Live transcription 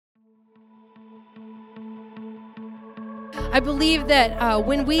I believe that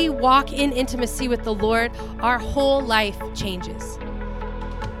when we walk in intimacy with the Lord, our whole life changes.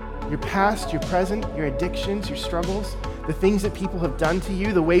 Your past, your present, your addictions, your struggles, the things that people have done to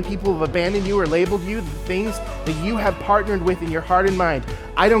you, the way people have abandoned you or labeled you, the things that you have partnered with in your heart and mind.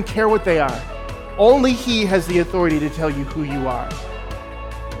 I don't care what they are. Only He has the authority to tell you who you are.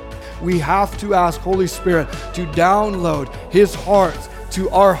 We have to ask Holy Spirit to download His heart to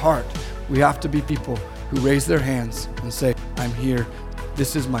our heart. We have to be people who raise their hands and say, I'm here.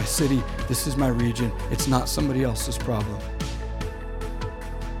 This is my city. This is my region. It's not somebody else's problem.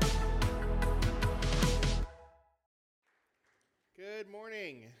 Good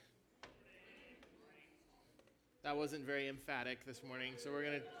morning. That wasn't very emphatic this morning, so we're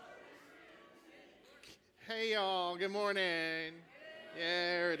going to... Hey, y'all. Good morning.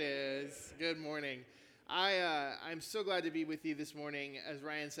 There it is. Good morning. I'm so glad to be with you this morning. As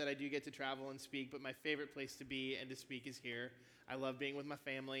Ryan said, I do get to travel and speak, but my favorite place to be and to speak is here. I love being with my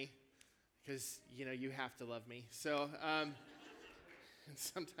family because, you have to love me. So, and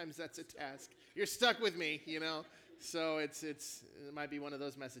sometimes that's a task. You're stuck with me, So it might be one of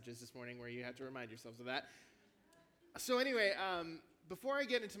those messages this morning where you have to remind yourselves of that. So anyway, before I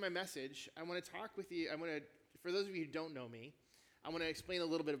get into my message, I want to talk with you. For those of you who don't know me, I want to explain a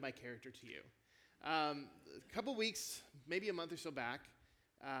little bit of my character to you. A couple weeks, maybe a month or so back,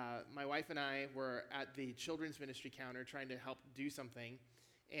 my wife and I were at the children's ministry counter trying to help do something,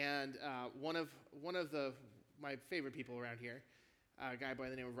 and one of my favorite people around here, a guy by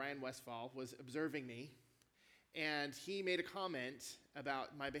the name of Ryan Westfall, was observing me, and he made a comment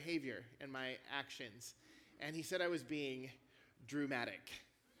about my behavior and my actions, and he said I was being dramatic.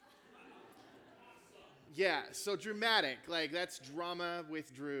 Yeah, so dramatic, like that's drama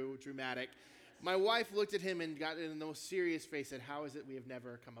with Drew, dramatic. My wife looked at him and got in the most serious face, said, how is it we have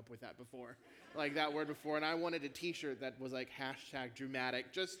never come up with that before, like that word before? And I wanted a t-shirt that was like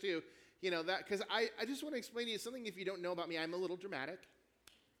 #dramatic, just to, that, because I just want to explain to you something if you don't know about me. I'm a little dramatic.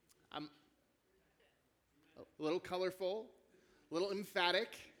 I'm a little colorful, a little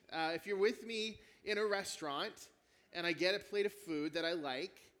emphatic. If you're with me in a restaurant and I get a plate of food that I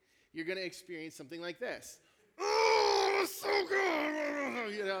like, you're going to experience something like this. Oh, it's so good.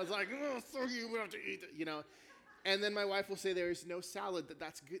 It's like, oh, it's so good. We have to eat it, And then my wife will say, there is no salad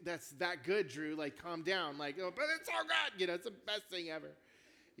that's good. That's that good, Drew. Like, calm down. Like, oh, but it's so good. It's the best thing ever.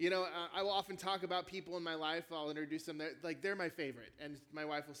 I will often talk about people in my life. I'll introduce them. They're my favorite. And my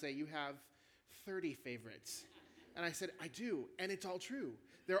wife will say, you have 30 favorites. And I said, I do. And it's all true.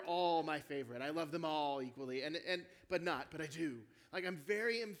 They're all my favorite. I love them all equally. But I do. Like, I'm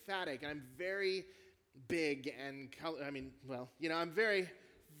very emphatic, and I'm very big, and I'm very,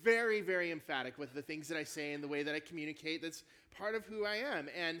 very, very emphatic with the things that I say and the way that I communicate. That's part of who I am.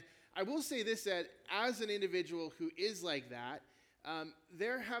 And I will say this, that as an individual who is like that,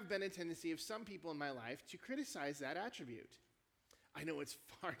 there have been a tendency of some people in my life to criticize that attribute. I know it's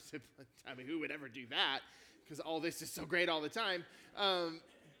far to, who would ever do that? Because all this is so great all the time.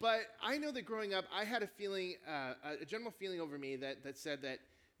 But I know that growing up, I had a feeling, a general feeling over me that said that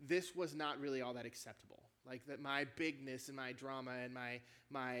this was not really all that acceptable. Like that my bigness and my drama and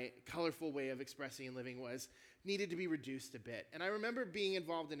my colorful way of expressing and living needed to be reduced a bit. And I remember being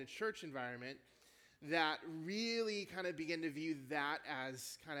involved in a church environment that really kind of began to view that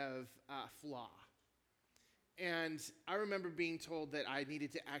as kind of a flaw. And I remember being told that I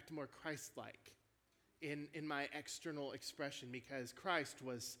needed to act more Christ-like in my external expression because Christ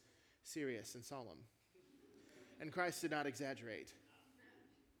was serious and solemn. And Christ did not exaggerate.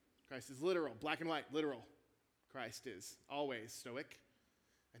 Christ is literal, black and white, literal. Christ is always stoic,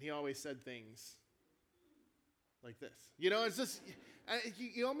 and he always said things like this. It's just,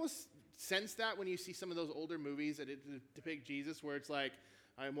 you almost sense that when you see some of those older movies that depict Jesus, where it's like,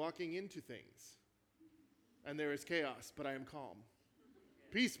 I am walking into things, and there is chaos, but I am calm.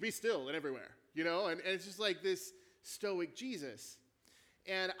 Peace, be still, and everywhere. And it's just like this stoic Jesus.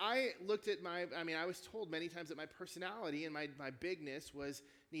 And I looked at I was told many times that my personality and my bigness was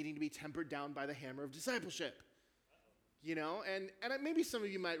needing to be tempered down by the hammer of discipleship. And maybe some of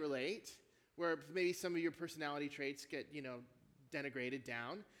you might relate, where maybe some of your personality traits get, denigrated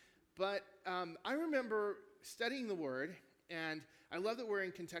down. But I remember studying the Word, and I love that we're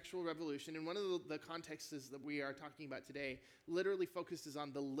in contextual revolution, and one of the contexts that we are talking about today literally focuses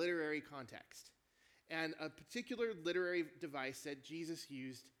on the literary context. And a particular literary device that Jesus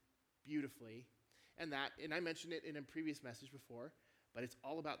used beautifully, and I mentioned it in a previous message before, but it's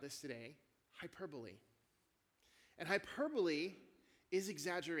all about this today, hyperbole. And hyperbole is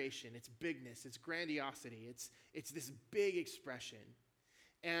exaggeration, it's bigness, it's grandiosity, it's this big expression.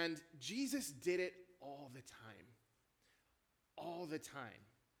 And Jesus did it all the time. all the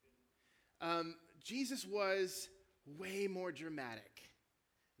time. Jesus was way more dramatic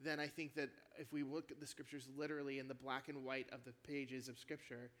than I think that if we look at the scriptures literally in the black and white of the pages of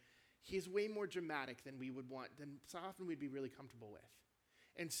scripture, he's way more dramatic than we would want, than so often we'd be really comfortable with.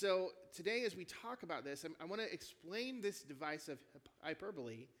 And so today as we talk about this, I want to explain this device of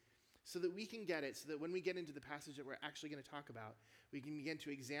hyperbole so that we can get it, so that when we get into the passage that we're actually going to talk about, we can begin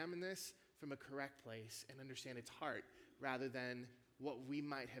to examine this from a correct place and understand its heart rather than what we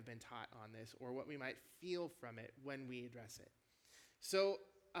might have been taught on this or what we might feel from it when we address it. So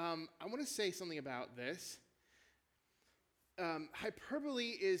I want to say something about this.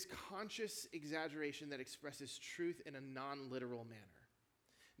 Hyperbole is conscious exaggeration that expresses truth in a non-literal manner.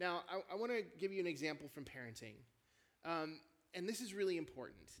 Now, I want to give you an example from parenting. And this is really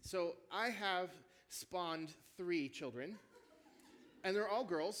important. So I have spawned 3 children, and they're all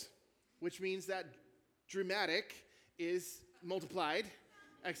girls, which means that dramatic is multiplied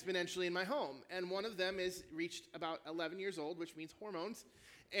exponentially in my home. And one of them is reached about 11 years old, which means hormones,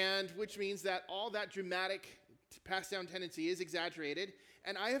 and which means that all that dramatic passed down tendency is exaggerated.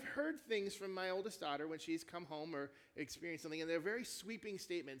 And I have heard things from my oldest daughter when she's come home or experienced something, and they're very sweeping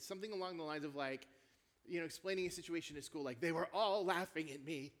statements, something along the lines of like, explaining a situation at school, like they were all laughing at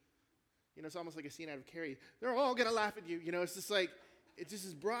me. It's almost like a scene out of Carrie. They're all gonna laugh at you. It's just like, it's just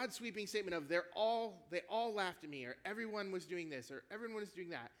this broad sweeping statement of they all laughed at me, or everyone was doing this, or everyone was doing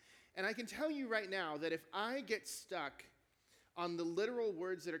that. And I can tell you right now that if I get stuck on the literal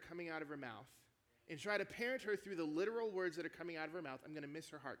words that are coming out of her mouth and try to parent her through the literal words that are coming out of her mouth, I'm gonna miss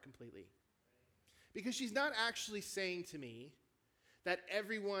her heart completely. Because she's not actually saying to me that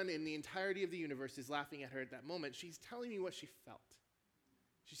everyone in the entirety of the universe is laughing at her at that moment. She's telling me what she felt.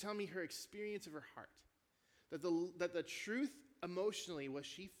 She's telling me her experience of her heart. That the truth emotionally was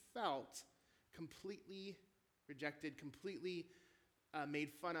she felt completely rejected, completely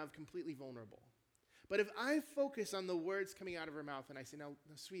made fun of, completely vulnerable. But if I focus on the words coming out of her mouth and I say, no,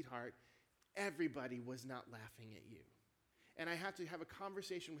 sweetheart, everybody was not laughing at you. And I have to have a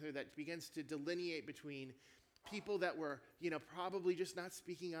conversation with her that begins to delineate between people that were, probably just not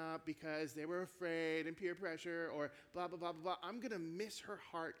speaking up because they were afraid and peer pressure or blah, blah, blah, blah, blah. I'm going to miss her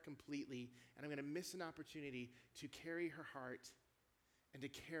heart completely, and I'm going to miss an opportunity to carry her heart and to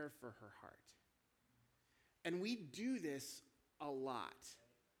care for her heart. And we do this a lot,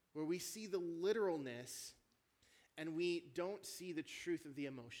 where we see the literalness and we don't see the truth of the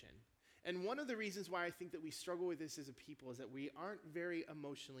emotion. And one of the reasons why I think that we struggle with this as a people is that we aren't very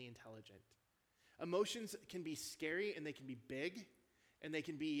emotionally intelligent. Emotions can be scary, and they can be big, and they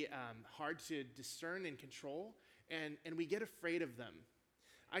can be hard to discern and control, and we get afraid of them.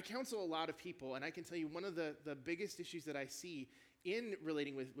 I counsel a lot of people, and I can tell you one of the biggest issues that I see in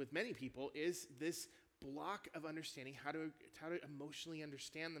relating with many people is this block of understanding how to emotionally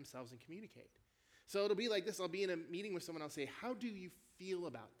understand themselves and communicate. So it'll be like this. I'll be in a meeting with someone. I'll say, how do you feel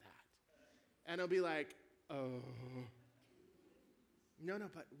about that? And I'll be like, oh. No,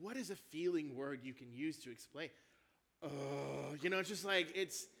 but what is a feeling word you can use to explain? Oh, it's just like,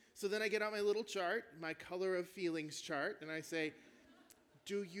 so then I get out my little chart, my color of feelings chart, and I say,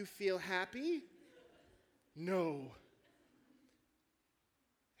 do you feel happy? No.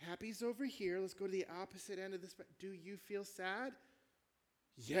 Happy's over here. Let's go to the opposite end of this. Do you feel sad?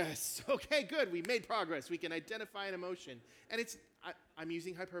 Yes. Okay, good. We made progress. We can identify an emotion. And I'm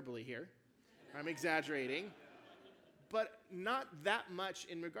using hyperbole here. I'm exaggerating. But not that much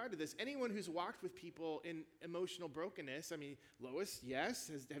in regard to this. Anyone who's walked with people in emotional brokenness, Lois, yes.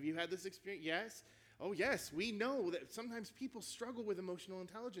 Have you had this experience? Yes. Oh, yes. We know that sometimes people struggle with emotional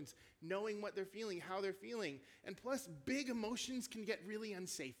intelligence, knowing what they're feeling, how they're feeling. And plus, big emotions can get really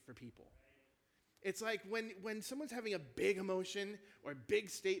unsafe for people. It's like when someone's having a big emotion or a big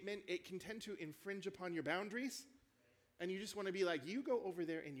statement, it can tend to infringe upon your boundaries. And you just want to be like, you go over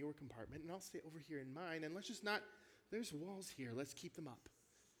there in your compartment, and I'll stay over here in mine, and let's just not... There's walls here. Let's keep them up.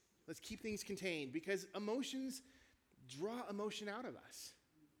 Let's keep things contained, because emotions draw emotion out of us.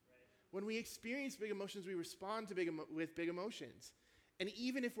 When we experience big emotions, we respond to with big emotions. And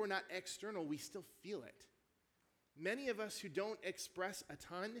even if we're not external, we still feel it. Many of us who don't express a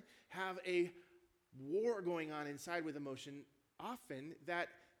ton have a war going on inside with emotion often, that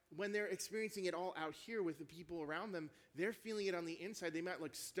when they're experiencing it all out here with the people around them, they're feeling it on the inside. They might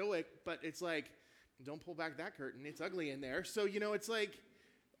look stoic, but it's like, don't pull back that curtain. It's ugly in there. So, it's like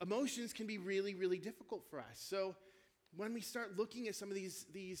emotions can be really, really difficult for us. So when we start looking at some of these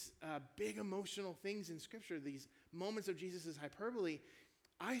big emotional things in Scripture, these moments of Jesus' hyperbole,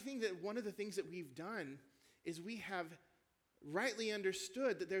 I think that one of the things that we've done is we have rightly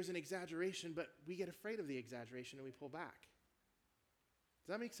understood that there's an exaggeration, but we get afraid of the exaggeration and we pull back.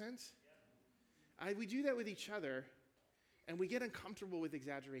 Does that make sense? We do that with each other, and we get uncomfortable with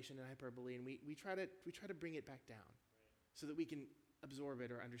exaggeration and hyperbole, and we try to bring it back down so that we can absorb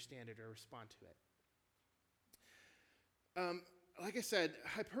it or understand it or respond to it. Like I said,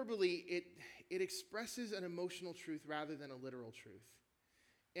 hyperbole, it expresses an emotional truth rather than a literal truth.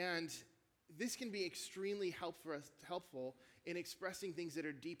 And this can be extremely helpful in expressing things that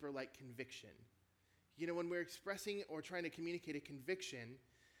are deeper, like conviction. When we're expressing or trying to communicate a conviction,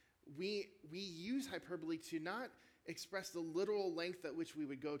 we use hyperbole to not express the literal length at which we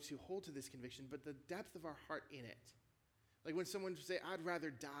would go to hold to this conviction, but the depth of our heart in it. Like when someone would say, I'd rather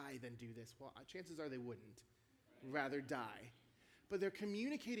die than do this. Well, chances are they wouldn't rather die. But they're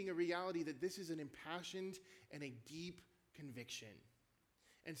communicating a reality that this is an impassioned and a deep conviction.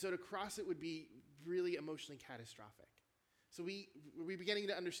 And so to cross it would be really emotionally catastrophic. So we're beginning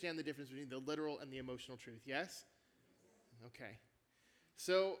to understand the difference between the literal and the emotional truth, yes? Okay.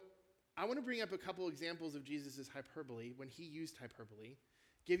 So I want to bring up a couple examples of Jesus' hyperbole, when he used hyperbole,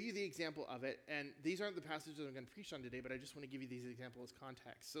 give you the example of it, and these aren't the passages I'm going to preach on today, but I just want to give you these examples as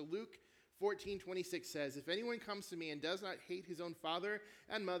context. So Luke 14:26 says, if anyone comes to me and does not hate his own father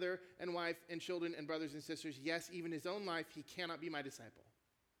and mother and wife and children and brothers and sisters, yes, even his own life, he cannot be my disciple.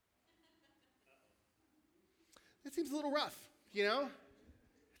 That seems a little rough,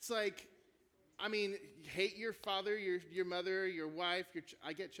 It's like, hate your father, your mother, your wife,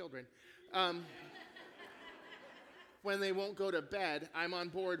 I get children. When they won't go to bed, I'm on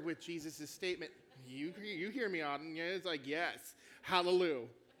board with Jesus' statement. You hear me, Auden. Yeah, it's like, yes, hallelujah,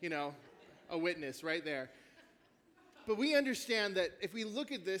 a witness right there. But we understand that if we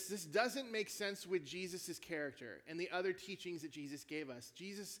look at this doesn't make sense with Jesus' character and the other teachings that Jesus gave us.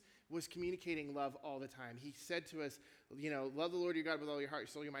 Jesus was communicating love all the time. He said to us, love the Lord your God with all your heart, your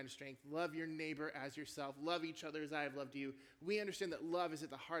soul, your mind, and strength. Love your neighbor as yourself. Love each other as I have loved you. We understand that love is at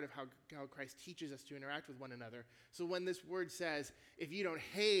the heart of how Christ teaches us to interact with one another. So when this word says, if you don't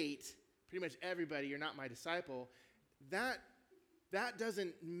hate pretty much everybody, you're not my disciple, that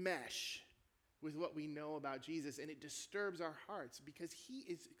doesn't mesh with what we know about Jesus, and it disturbs our hearts because he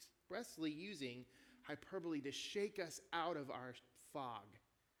is expressly using hyperbole to shake us out of our fog,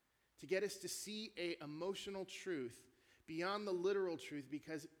 to get us to see an emotional truth beyond the literal truth,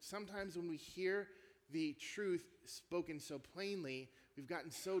 because sometimes when we hear the truth spoken so plainly, we've gotten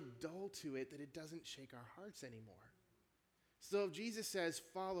so dull to it that it doesn't shake our hearts anymore. So if Jesus says,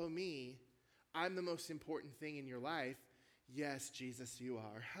 follow me, I'm the most important thing in your life, yes, Jesus, you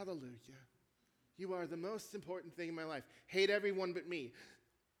are. Hallelujah. You are the most important thing in my life. Hate everyone but me.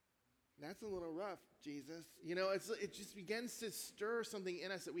 That's a little rough, Jesus. It just begins to stir something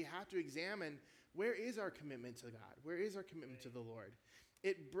in us that we have to examine. Where is our commitment to God? Where is our commitment to the Lord?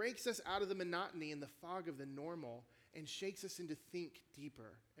 It breaks us out of the monotony and the fog of the normal and shakes us into think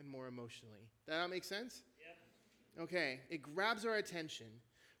deeper and more emotionally. Does that make sense? Yeah. Okay. It grabs our attention.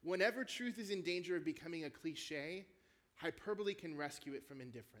 Whenever truth is in danger of becoming a cliche, hyperbole can rescue it from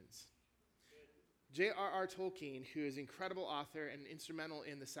indifference. J.R.R. Tolkien, who is an incredible author and instrumental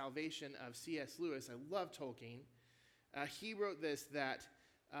in the salvation of C.S. Lewis, I love Tolkien, he wrote this, that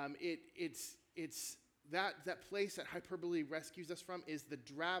it's that place that hyperbole rescues us from is the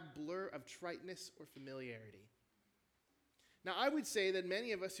drab blur of triteness or familiarity. Now, I would say that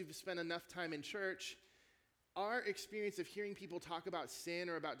many of us who've spent enough time in church, our experience of hearing people talk about sin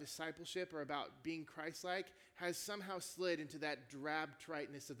or about discipleship or about being Christ-like has somehow slid into that drab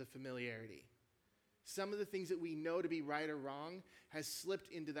triteness of the familiarity. Some of the things that we know to be right or wrong has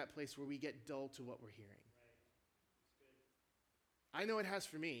slipped into that place where we get dull to what we're hearing. Right. I know it has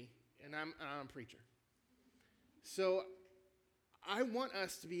for me, and I'm a preacher. So I want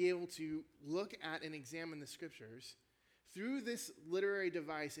us to be able to look at and examine the scriptures through this literary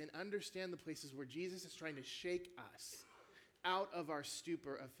device and understand the places where Jesus is trying to shake us out of our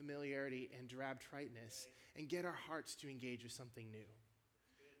stupor of familiarity and drab triteness and get our hearts to engage with something new.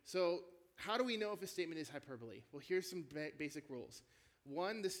 So how do we know if a statement is hyperbole? Well, here's some basic rules.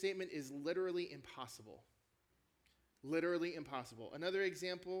 1, the statement is literally impossible. Literally impossible. Another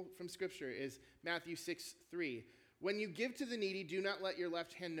example from Scripture is Matthew 6:3. When you give to the needy, do not let your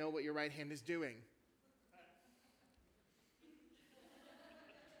left hand know what your right hand is doing.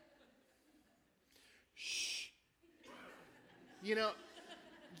 Shh.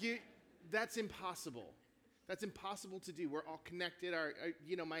 That's impossible. That's impossible to do. We're all connected.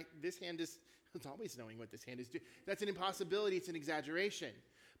 This hand is, it's always knowing what this hand is doing. That's an impossibility. It's an exaggeration.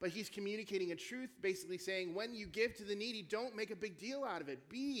 But he's communicating a truth, basically saying, when you give to the needy, don't make a big deal out of it.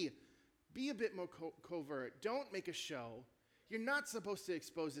 Be a bit more covert. Don't make a show. you're not supposed to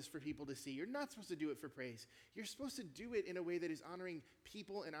expose this for people to see. You're not supposed to do it for praise. You're supposed to do it in a way that is honoring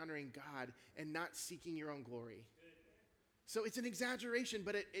people and honoring God and not seeking your own glory. So it's an exaggeration,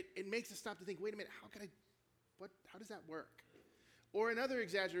 but it makes us stop to think, wait a minute, how does that work? Or another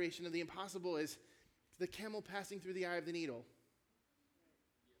exaggeration of the impossible is the camel passing through the eye of the needle.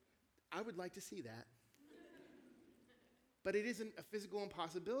 I would like to see that. But it isn't a physical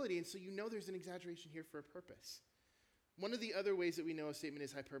impossibility, and so you know there's an exaggeration here for a purpose. One of the other ways that we know a statement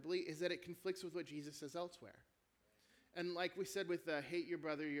is hyperbole is that it conflicts with what Jesus says elsewhere. And like we said with hate your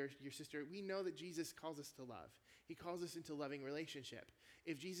brother, your sister, we know that Jesus calls us to love. He calls us into loving relationship.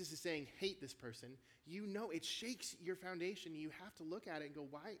 If Jesus is saying hate this person, you know it shakes your foundation. You have to look at it and go,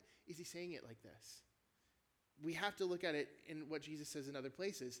 why is he saying it like this? We have to look at it in what Jesus says in other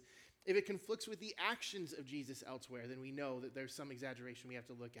places. If it conflicts with the actions of Jesus elsewhere, then we know that there's some exaggeration we have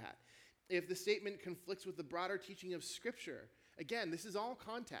to look at. If the statement conflicts with the broader teaching of Scripture, again, this is all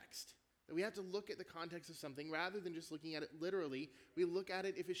context. That we have to look at the context of something rather than just looking at it literally. We look at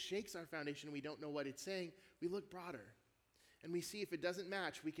it if it shakes our foundation and we don't know what it's saying, we look broader. And we see if it doesn't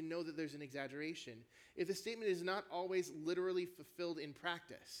match, we can know that there's an exaggeration. If the statement is not always literally fulfilled in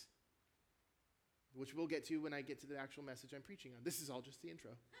practice, which we'll get to when I get to the actual message I'm preaching on. This is all just the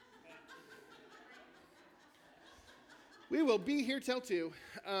intro. We will be here till 2.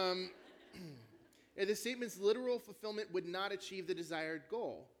 If the statement's literal fulfillment would not achieve the desired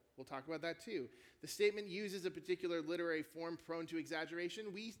goal, we'll talk about that too. The statement uses a particular literary form prone to exaggeration.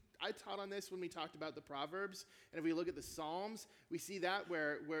 I taught on this when we talked about the Proverbs, and if we look at the Psalms, we see that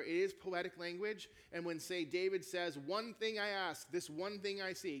where it is poetic language, and when, say, David says, one thing I ask, this one thing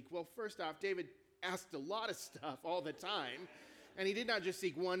I seek. Well, first off, David asked a lot of stuff all the time, and he did not just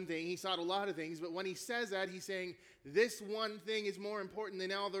seek one thing, he sought a lot of things, but when he says that, he's saying, this one thing is more important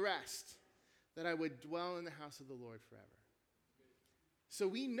than all the rest, that I would dwell in the house of the Lord forever. So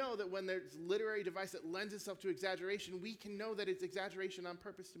we know that when there's literary device that lends itself to exaggeration, we can know that it's exaggeration on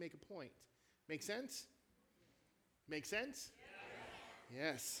purpose to make a point. Make sense? Make sense?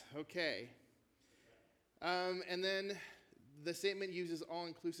 Yes. Okay. And then the statement uses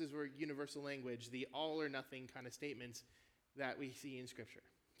all-inclusive or universal language, the all or nothing kind of statements that we see in Scripture.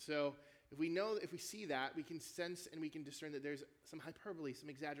 So if we see that, we can sense and we can discern that there's some hyperbole, some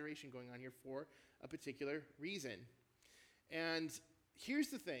exaggeration going on here for a particular reason. And here's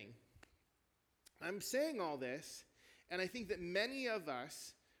the thing. I'm saying all this, and I think that many of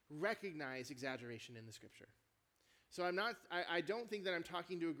us recognize exaggeration in the Scripture. So I don't think that I'm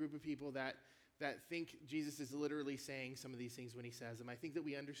talking to a group of people that think Jesus is literally saying some of these things when he says them. I think that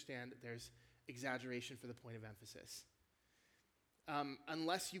we understand that there's exaggeration for the point of emphasis.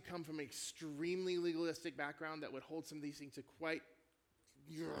 Unless you come from an extremely legalistic background that would hold some of these things to quite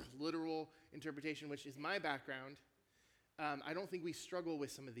literal interpretation, which is my background, I don't think we struggle with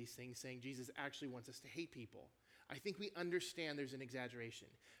some of these things saying Jesus actually wants us to hate people. I think we understand there's an exaggeration.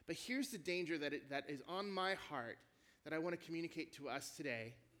 But here's the danger that is on my heart that I want to communicate to us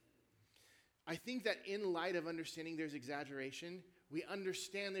today. I think that in light of understanding there's exaggeration, we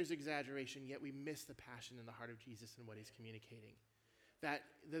understand there's exaggeration, yet we miss the passion in the heart of Jesus and what he's communicating. That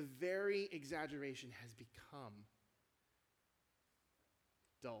the very exaggeration has become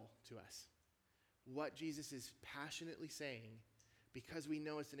dull to us. What Jesus is passionately saying, because we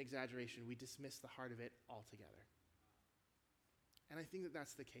know it's an exaggeration, we dismiss the heart of it altogether. And I think that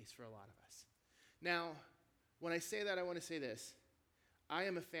that's the case for a lot of us. Now, when I say that, I want to say this. I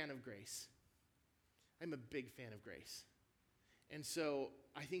am a fan of grace. I'm a big fan of grace. And so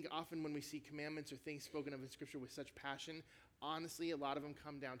I think often when we see commandments or things spoken of in Scripture with such passion, honestly, a lot of them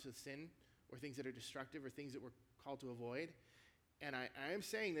come down to sin or things that are destructive or things that we're called to avoid. And I am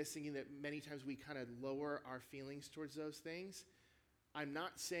saying this thinking that many times we kind of lower our feelings towards those things. I'm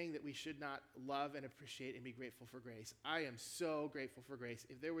not saying that we should not love and appreciate and be grateful for grace. I am so grateful for grace.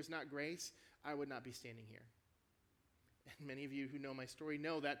 If there was not grace, I would not be standing here. And many of you who know my story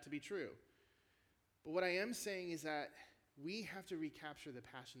know that to be true. But what I am saying is that we have to recapture the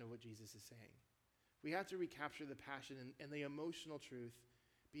passion of what Jesus is saying. We have to recapture the passion and the emotional truth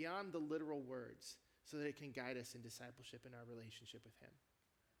beyond the literal words so that it can guide us in discipleship in our relationship with him.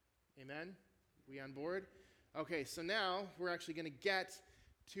 Amen? We on board? Okay, so now we're actually going to get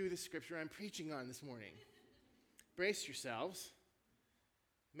to the scripture I'm preaching on this morning. Brace yourselves.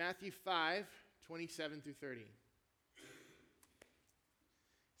 Matthew 5, 27 through 30. It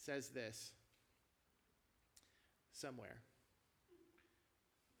says this somewhere.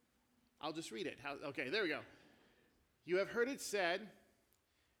 I'll just read it. Okay, there we go. You have heard it said,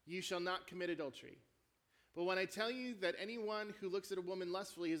 you shall not commit adultery. But when I tell you that anyone who looks at a woman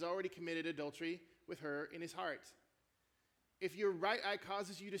lustfully has already committed adultery with her in his heart. If your right eye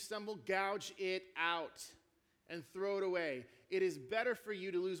causes you to stumble, gouge it out and throw it away. It is better for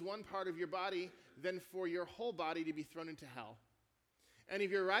you to lose one part of your body than for your whole body to be thrown into hell. And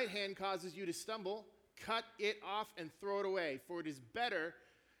if your right hand causes you to stumble, cut it off and throw it away. For it is better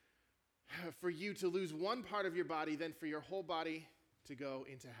for you to lose one part of your body than for your whole body to go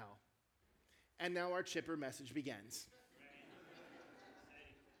into hell. And now our chipper message begins.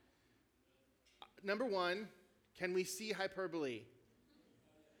 Number one, can we see hyperbole?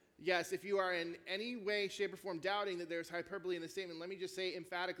 Yes, if you are in any way, shape, or form doubting that there's hyperbole in the statement, let me just say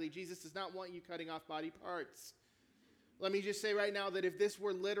emphatically, Jesus does not want you cutting off body parts. Let me just say right now that if this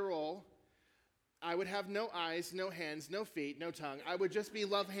were literal, I would have no eyes, no hands, no feet, no tongue. I would just be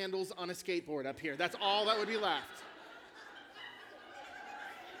love handles on a skateboard up here. That's all that would be left.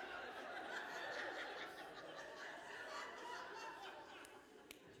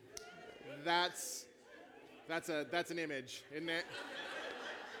 That's an image, isn't it?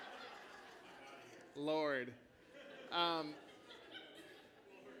 Lord.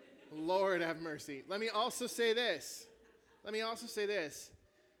 Lord have mercy. Let me also say this.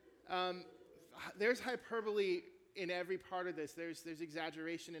 There's hyperbole in every part of this. There's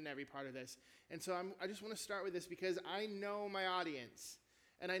exaggeration in every part of this. And so I just want to start with this because I know my audience.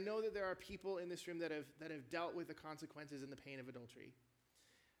 And I know that there are people in this room that have dealt with the consequences and the pain of adultery.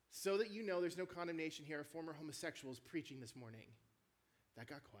 So that you know there's no condemnation here of former homosexuals preaching this morning. That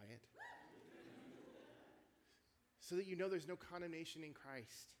got quiet. So that you know there's no condemnation in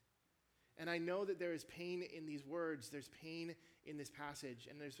Christ. And I know that there is pain in these words. There's pain in this passage.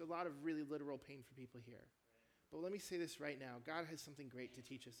 And there's a lot of really literal pain for people here. But let me say this right now. God has something great to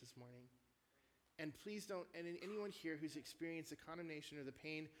teach us this morning. And please don't, and anyone here who's experienced the condemnation or the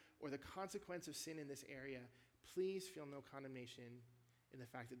pain or the consequence of sin in this area, please feel no condemnation in the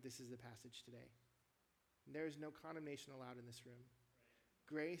fact that this is the passage today. There is no condemnation allowed in this room.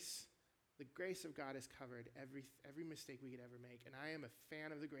 Grace, the grace of God has covered every mistake we could ever make. And I am a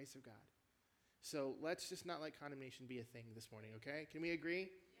fan of the grace of God. So let's just not let condemnation be a thing this morning, okay? Can we agree?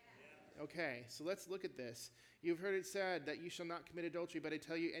 Yeah. Okay, so let's look at this. You've heard it said that you shall not commit adultery, but I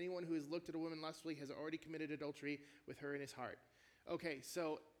tell you, anyone who has looked at a woman lustfully has already committed adultery with her in his heart. Okay,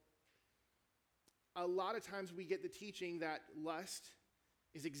 so a lot of times we get the teaching that lust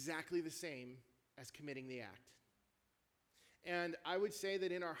is exactly the same as committing the act. And I would say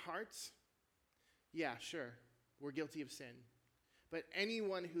that in our hearts, yeah, sure, we're guilty of sin. But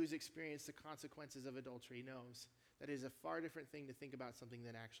anyone who's experienced the consequences of adultery knows that it is a far different thing to think about something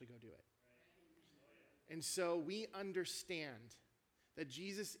than actually go do it. Right. And so we understand that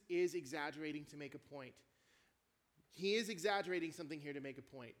Jesus is exaggerating to make a point. He is exaggerating something here to make a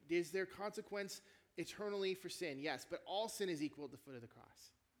point. Is there consequence eternally for sin? Yes, but all sin is equal at the foot of the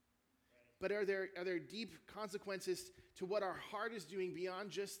cross. But are there deep consequences to what our heart is doing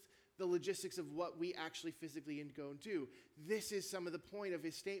beyond just the logistics of what we actually physically go and do? This is some of the point of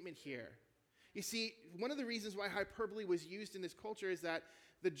his statement here. You see, one of the reasons why hyperbole was used in this culture is that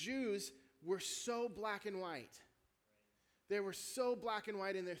the Jews were so black and white. They were so black and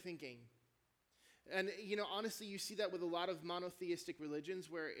white in their thinking. And, honestly, you see that with a lot of monotheistic religions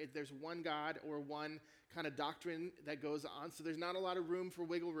where there's one God or one kind of doctrine that goes on. So there's not a lot of room for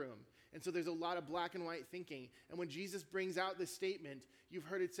wiggle room. And so there's a lot of black and white thinking. And when Jesus brings out this statement, you've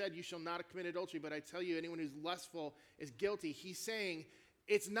heard it said, you shall not commit adultery, but I tell you, anyone who's lustful is guilty. He's saying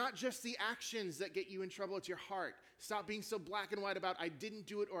it's not just the actions that get you in trouble, it's your heart. Stop being so black and white about I didn't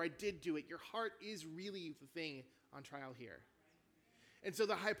do it or I did do it. Your heart is really the thing on trial here. And so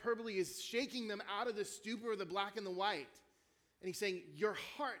the hyperbole is shaking them out of the stupor of the black and the white. And he's saying, your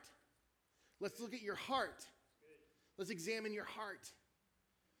heart. Let's look at your heart. Let's examine your heart.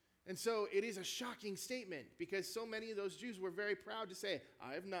 And so it is a shocking statement because so many of those Jews were very proud to say,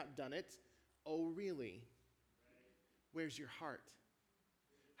 I have not done it. Oh, really? Where's your heart?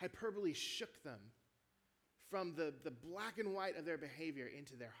 Hyperbole shook them from the black and white of their behavior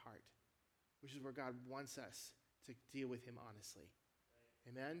into their heart, which is where God wants us to deal with him honestly.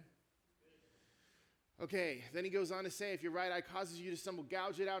 Amen? Okay, then he goes on to say, if your right eye causes you to stumble,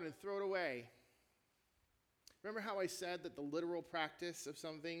 gouge it out and throw it away. Remember how I said that the literal practice of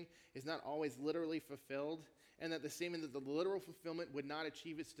something is not always literally fulfilled, and that the statement that the literal fulfillment would not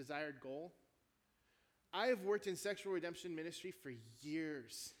achieve its desired goal? I have worked in sexual redemption ministry for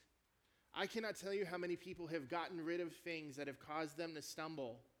years. I cannot tell you how many people have gotten rid of things that have caused them to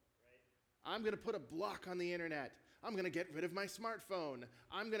stumble. Right. I'm going to put a block on the internet. I'm going to get rid of my smartphone.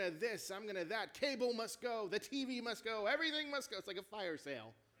 I'm going to this, I'm going to that. Cable must go. The TV must go. Everything must go. It's like a fire sale.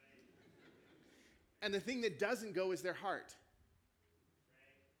 Right. And the thing that doesn't go is their heart.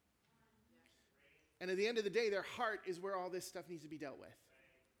 And at the end of the day, their heart is where all this stuff needs to be dealt with.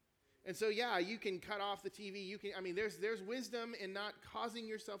 And so, yeah, you can cut off the TV. There's wisdom in not causing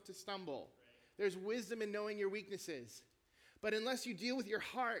yourself to stumble. There's wisdom in knowing your weaknesses. But unless you deal with your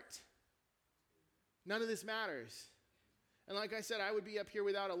heart, none of this matters. And like I said, I would be up here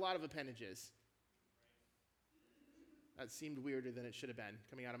without a lot of appendages. That seemed weirder than it should have been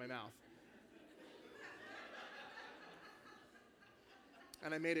coming out of my mouth.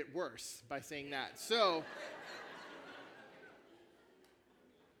 And I made it worse by saying that. So,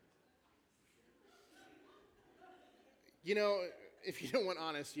 if you don't want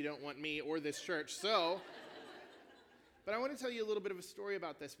honest, you don't want me or this church. But I want to tell you a little bit of a story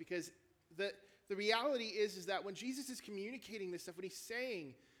about this, because the reality is that when Jesus is communicating this stuff, when he's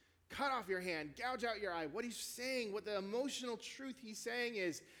saying, cut off your hand, gouge out your eye, what he's saying, what the emotional truth he's saying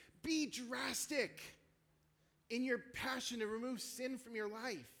is, be drastic in your passion to remove sin from your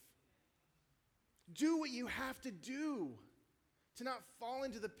life. Do what you have to do to not fall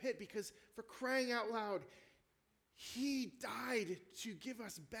into the pit, because for crying out loud, he died to give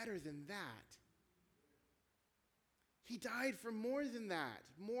us better than that. He died for more than that,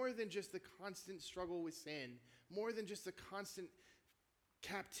 more than just the constant struggle with sin, more than just the constant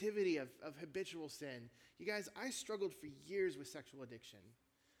captivity of habitual sin. You guys, I struggled for years with sexual addiction.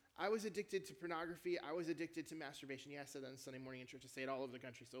 I was addicted to pornography. I was addicted to masturbation. Yeah, I said that on Sunday morning in church. I say it all over the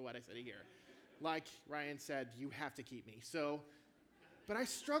country, so what? I said it here. Like Ryan said, you have to keep me. But I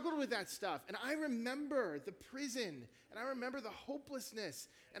struggled with that stuff. And I remember the prison. And I remember the hopelessness.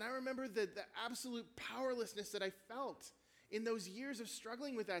 And I remember the absolute powerlessness that I felt in those years of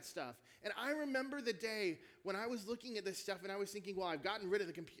struggling with that stuff. And I remember the day when I was looking at this stuff and I was thinking, well, I've gotten rid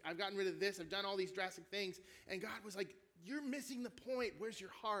of I've gotten rid of this. I've done all these drastic things. And God was like, you're missing the point. Where's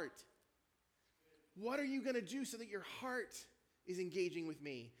your heart? What are you going to do so that your heart is engaging with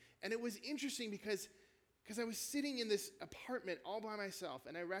me? And it was interesting because I was sitting in this apartment all by myself,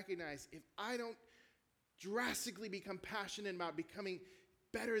 and I recognized if I don't drastically become passionate about becoming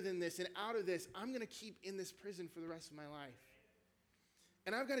better than this and out of this, I'm going to keep in this prison for the rest of my life.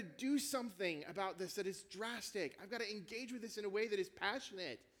 And I've got to do something about this that is drastic. I've got to engage with this in a way that is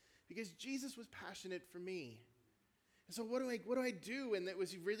passionate, because Jesus was passionate for me. And so what do I do? And that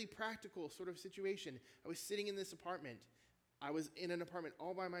was a really practical sort of situation. I was sitting in this apartment. I was in an apartment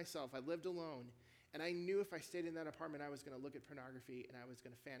all by myself. I lived alone. And I knew if I stayed in that apartment, I was going to look at pornography, and I was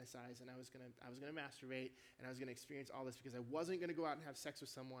going to fantasize, and I was going to masturbate, and I was going to experience all this, because I wasn't going to go out and have sex with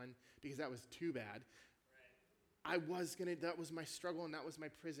someone, because that was too bad. Right. That was my struggle, and that was my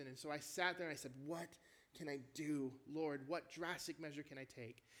prison. And so I sat there and I said, what can I do, Lord? What drastic measure can I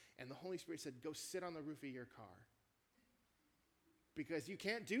take? And the Holy Spirit said, go sit on the roof of your car, because you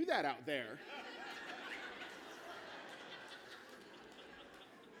can't do that out there.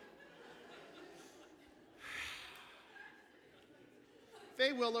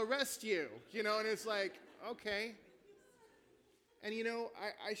 They will arrest you, and it's like, okay. And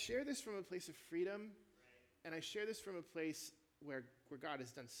I share this from a place of freedom, and I share this from a place where God has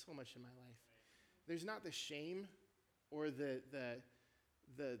done so much in my life. There's not the shame or the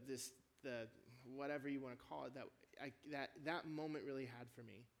whatever you want to call it that moment really had for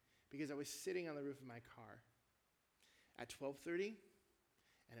me, because I was sitting on the roof of my car at 12:30,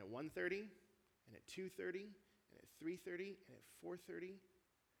 and at 1:30, and at 2:30, and at 3:30, and at 4:30,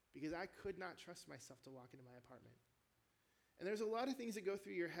 because I could not trust myself to walk into my apartment. And there's a lot of things that go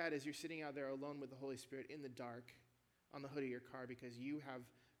through your head as you're sitting out there alone with the Holy Spirit in the dark on the hood of your car, because you have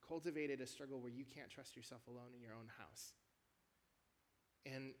cultivated a struggle where you can't trust yourself alone in your own house.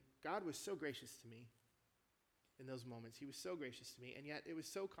 And God was so gracious to me in those moments. He was so gracious to me, and yet it was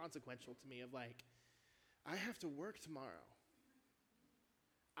so consequential to me of like, I have to work tomorrow.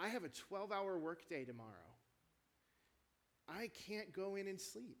 I have a 12-hour workday tomorrow. I can't go in and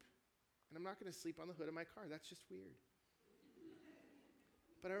sleep. And I'm not going to sleep on the hood of my car. That's just weird.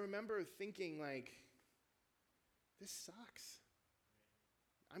 But I remember thinking like, this sucks.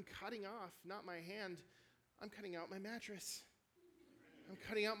 I'm cutting off, not my hand, I'm cutting out my mattress. I'm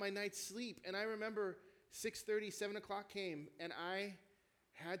cutting out my night's sleep. And I remember 6:30, 7 o'clock came, and I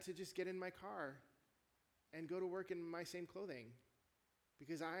had to just get in my car and go to work in my same clothing,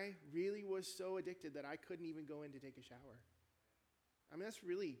 because I really was so addicted that I couldn't even go in to take a shower. I mean, that's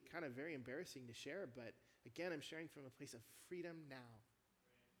really kind of very embarrassing to share, but again, I'm sharing from a place of freedom now.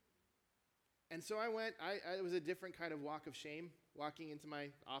 And so I went, it was a different kind of walk of shame, walking into my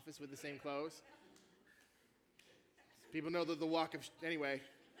office with the same clothes. People know that the walk of, anyway.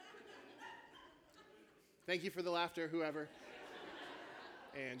 Thank you for the laughter, whoever.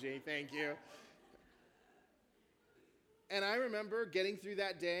 Angie, thank you. And I remember getting through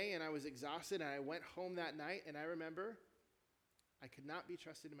that day, and I was exhausted, and I went home that night, and I remember I could not be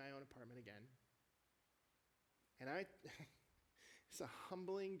trusted in my own apartment again. And it's a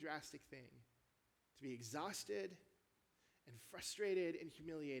humbling, drastic thing to be exhausted and frustrated and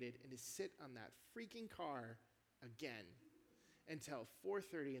humiliated and to sit on that freaking car again until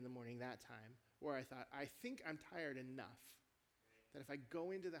 4:30 in the morning that time, where I thought, I think I'm tired enough that if I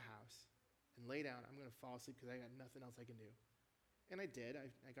go into the house and lay down, I'm going to fall asleep because I got nothing else I can do. And I did.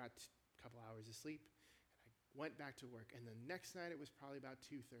 I got a couple hours of sleep, and I went back to work. And the next night, it was probably about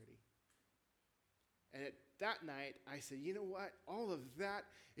 2:30. And that night, I said, you know what? All of that,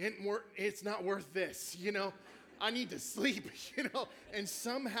 it's not worth this, I need to sleep, And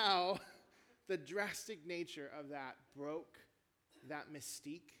somehow, the drastic nature of that broke that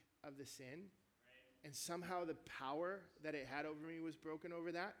mystique of the sin. And somehow the power that it had over me was broken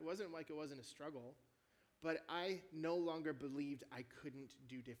over that. It wasn't like it wasn't a struggle, but I no longer believed I couldn't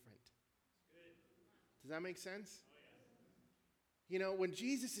do different. Does that make sense? When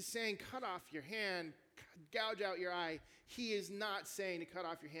Jesus is saying, cut off your hand, gouge out your eye, he is not saying to cut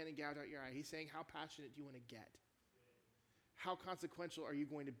off your hand and gouge out your eye. He's saying, how passionate do you want to get? How consequential are you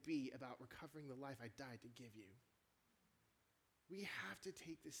going to be about recovering the life I died to give you? We have to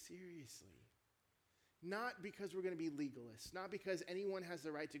take this seriously. Not because we're going to be legalists, not because anyone has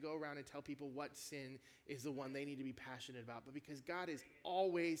the right to go around and tell people what sin is the one they need to be passionate about, but because God is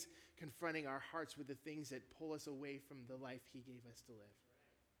always confronting our hearts with the things that pull us away from the life he gave us to live.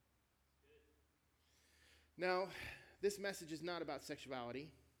 Now, this message is not about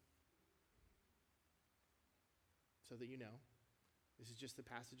sexuality, so that you know. This is just the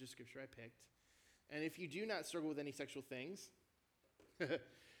passage of Scripture I picked. And if you do not struggle with any sexual things,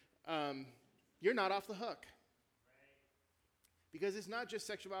 you're not off the hook. Because it's not just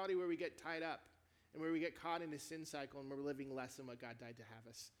sexuality where we get tied up and where we get caught in a sin cycle and we're living less than what God died to have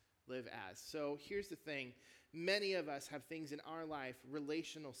us live as. So here's the thing. Many of us have things in our life,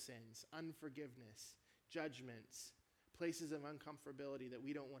 relational sins, unforgiveness, judgments, places of uncomfortability that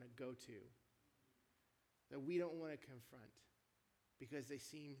we don't want to go to, that we don't want to confront because they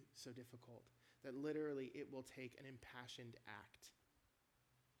seem so difficult, that literally it will take an impassioned act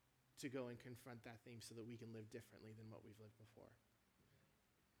to go and confront that theme so that we can live differently than what we've lived before.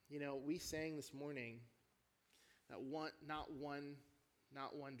 We sang this morning that not one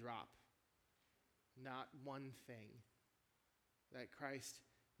drop, not one thing, that Christ,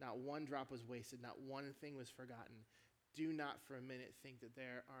 not one drop was wasted, not one thing was forgotten. Do not for a minute think that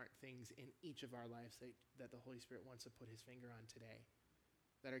there aren't things in each of our lives that the Holy Spirit wants to put his finger on today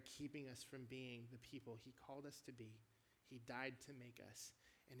that are keeping us from being the people he called us to be. He died to make us,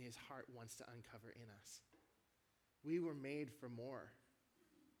 and his heart wants to uncover in us. We were made for more.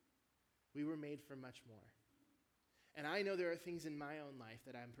 We were made for much more. And I know there are things in my own life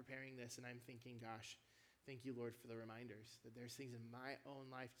that I'm preparing this, and I'm thinking, gosh, thank you, Lord, for the reminders, that there's things in my own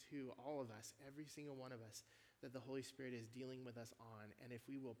life too, all of us, every single one of us, that the Holy Spirit is dealing with us on. And if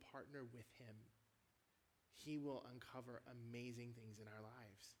we will partner with him, he will uncover amazing things in our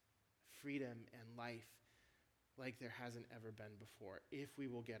lives, freedom and life like there hasn't ever been before, if we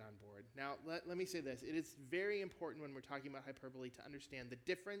will get on board. Now, let me say this. It is very important when we're talking about hyperbole to understand the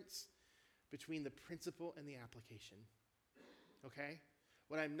difference between the principle and the application, okay?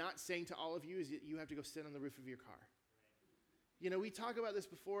 What I'm not saying to all of you is that you have to go sit on the roof of your car. We talk about this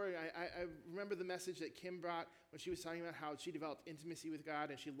before. I remember the message that Kim brought when she was talking about how she developed intimacy with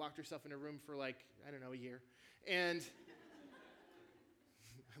God and she locked herself in a room for a year. And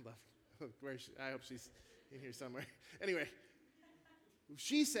I hope she's in here somewhere. Anyway,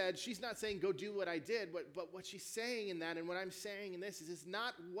 she said, she's not saying go do what I did, but what she's saying in that and what I'm saying in this is it's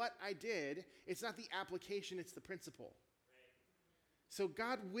not what I did, it's not the application, it's the principle. So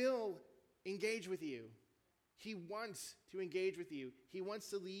God will engage with you. He wants to engage with you. He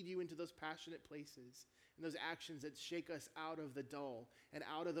wants to lead you into those passionate places and those actions that shake us out of the dull and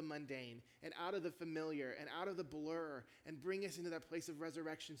out of the mundane and out of the familiar and out of the blur and bring us into that place of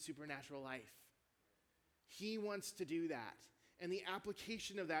resurrection, supernatural life. He wants to do that. And the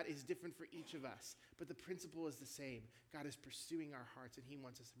application of that is different for each of us. But the principle is the same. God is pursuing our hearts, and he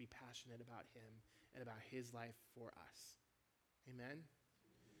wants us to be passionate about him and about his life for us. Amen?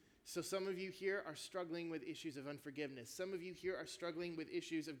 So some of you here are struggling with issues of unforgiveness. Some of you here are struggling with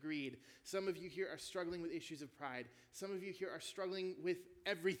issues of greed. Some of you here are struggling with issues of pride. Some of you here are struggling with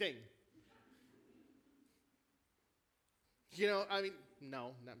everything. No,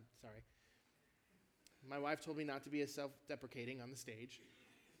 sorry. My wife told me not to be as self-deprecating on the stage.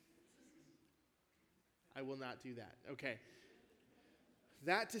 I will not do that. Okay.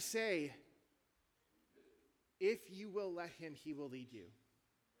 That to say, If you will let him, he will lead you.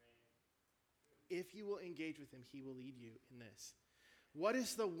 If you will engage with him, he will lead you in this. What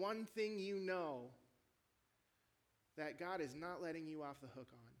is the one thing you know that God is not letting you off the hook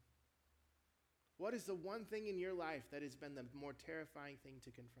on? What is the one thing in your life that has been the more terrifying thing to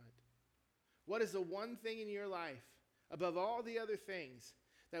confront? What is the one thing in your life, above all the other things,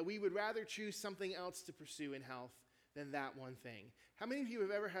 that we would rather choose something else to pursue in health than that one thing? How many of you have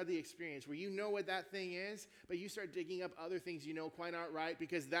ever had the experience where you know what that thing is, but you start digging up other things you know quite aren't right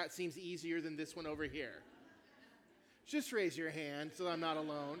because that seems easier than this one over here? Just raise your hand so I'm not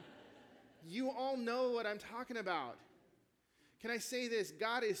alone. You all know what I'm talking about. Can I say this?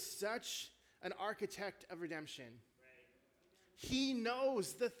 God is such an architect of redemption. He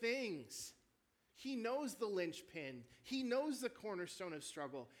knows the things. He knows the linchpin. He knows the cornerstone of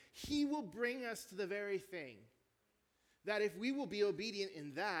struggle. He will bring us to the very thing that if we will be obedient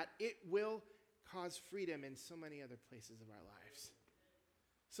in that, it will cause freedom in so many other places of our lives.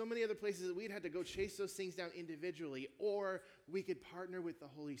 So many other places that we'd had to go chase those things down individually, or we could partner with the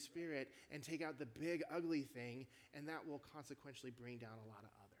Holy Spirit and take out the big, ugly thing, and that will consequentially bring down a lot of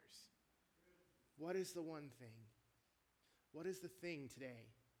others. What is the one thing? What is the thing today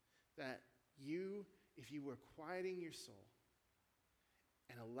that you, if you were quieting your soul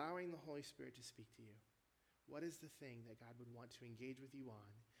and allowing the Holy Spirit to speak to you, what is the thing that God would want to engage with you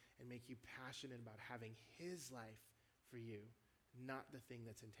on and make you passionate about having his life for you, not the thing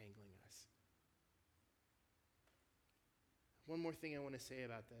that's entangling us? One more thing I want to say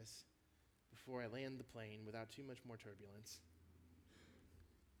about this before I land the plane without too much more turbulence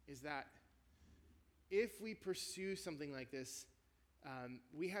is that if we pursue something like this,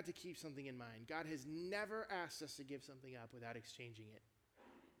 we have to keep something in mind. God has never asked us to give something up without exchanging it.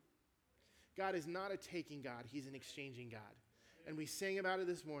 God is not a taking God. He's an exchanging God. And we sang about it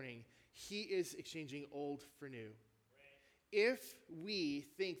this morning. He is exchanging old for new. If we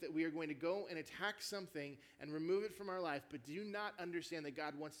think that we are going to go and attack something and remove it from our life, but do not understand that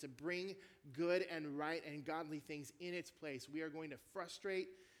God wants to bring good and right and godly things in its place, we are going to frustrate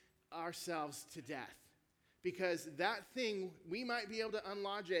ourselves to death. Because that thing, we might be able to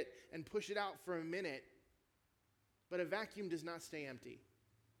unlodge it and push it out for a minute, but a vacuum does not stay empty.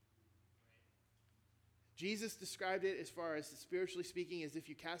 Jesus described it as far as spiritually speaking as if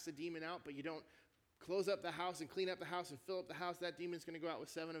you cast a demon out, but you don't close up the house and clean up the house and fill up the house, that demon's going to go out with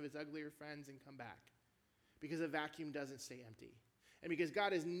 7 of his uglier friends and come back. Because a vacuum doesn't stay empty. And because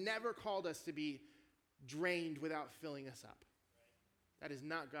God has never called us to be drained without filling us up. That is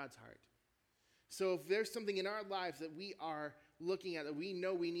not God's heart. So if there's something in our lives that we are looking at that we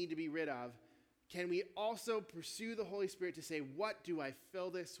know we need to be rid of, can we also pursue the Holy Spirit to say, what do I fill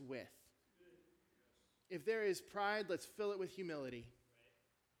this with? If there is pride, let's fill it with humility.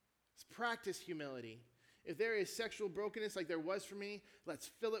 Let's practice humility. If there is sexual brokenness like there was for me, let's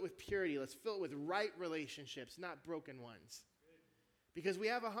fill it with purity. Let's fill it with right relationships, not broken ones. Because we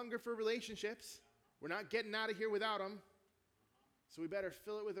have a hunger for relationships. We're not getting out of here without them. So we better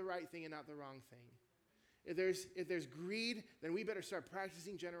fill it with the right thing and not the wrong thing. If there's greed, then we better start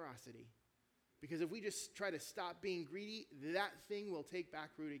practicing generosity. Because if we just try to stop being greedy, that thing will take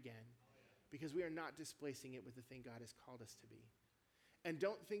back root again. Because we are not displacing it with the thing God has called us to be. And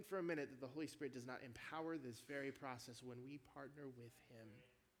don't think for a minute that the Holy Spirit does not empower this very process when we partner with him.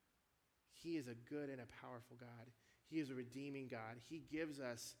 He is a good and a powerful God. He is a redeeming God. He gives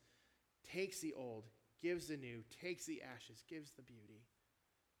us, takes the old, gives the new, takes the ashes, gives the beauty.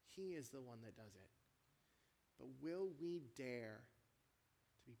 He is the one that does it. But will we dare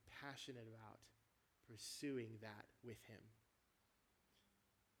to be passionate about pursuing that with him?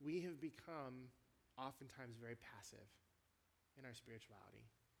 We have become oftentimes very passive in our spirituality.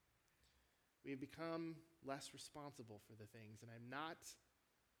 We have become less responsible for the things. And I'm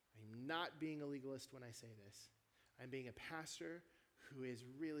not being a legalist when I say this. I'm being a pastor who is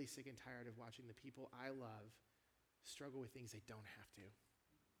really sick and tired of watching the people I love struggle with things they don't have to.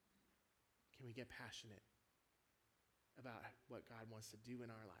 Can we get passionate about what God wants to do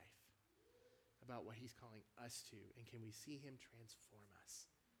in our life? About what he's calling us to? And can we see him transform us?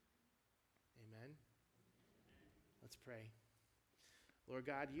 Amen? Let's pray. Lord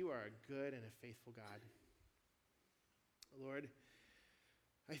God, you are a good and a faithful God. Lord,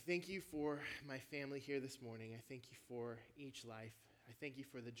 I thank you for my family here this morning. I thank you for each life. I thank you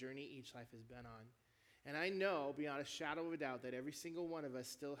for the journey each life has been on. And I know, beyond a shadow of a doubt, that every single one of us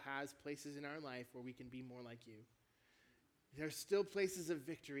still has places in our life where we can be more like you. There's still places of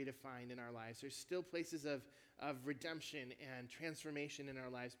victory to find in our lives. There's still places of redemption and transformation in our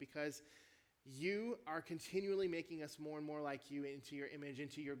lives because You are continually making us more and more like you, into your image,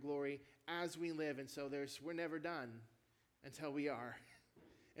 into your glory as we live. And so we're never done until we are.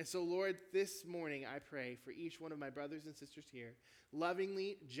 And so, Lord, this morning I pray for each one of my brothers and sisters here,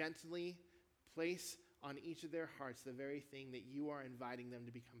 lovingly, gently place on each of their hearts the very thing that you are inviting them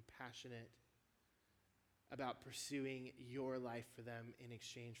to become passionate about pursuing your life for them in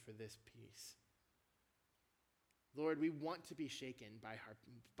exchange for this peace. Lord, we want to be shaken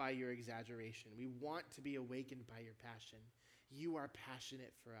by your exaggeration. We want to be awakened by your passion. You are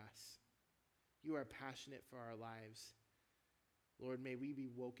passionate for us. You are passionate for our lives. Lord, may we be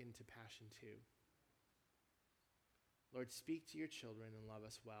woken to passion too. Lord, speak to your children and love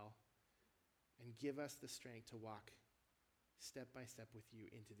us well, and give us the strength to walk step by step with you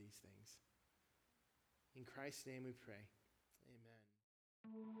into these things. In Christ's name we pray.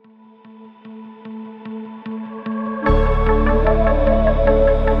 Amen.